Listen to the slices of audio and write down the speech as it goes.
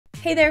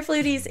Hey there,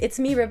 Fluties, it's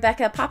me,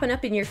 Rebecca, popping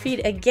up in your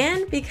feed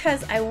again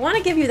because I want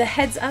to give you the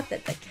heads up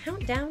that the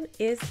countdown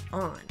is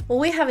on. Well,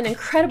 we have an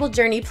incredible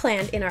journey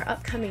planned in our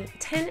upcoming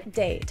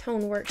 10-day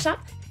tone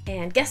workshop,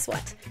 and guess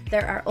what?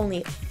 There are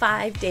only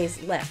 5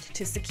 days left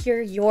to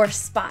secure your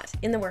spot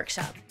in the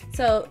workshop.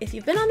 So if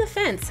you've been on the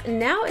fence,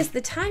 now is the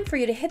time for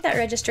you to hit that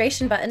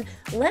registration button.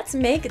 Let's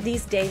make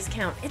these days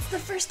count. It's the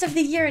first of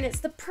the year and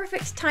it's the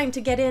perfect time to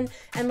get in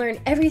and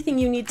learn everything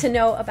you need to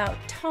know about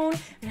tone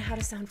and how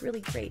to sound really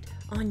great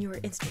on your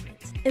instrument.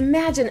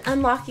 Imagine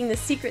unlocking the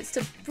secrets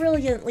to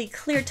brilliantly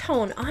clear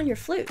tone on your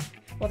flute.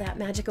 Well, that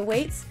magic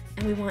awaits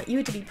and we want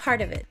you to be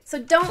part of it.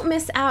 So don't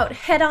miss out.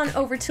 Head on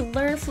over to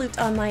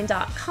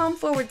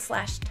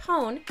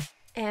learnfluteonline.com/tone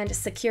and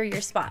secure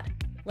your spot.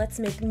 Let's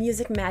make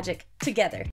music magic together.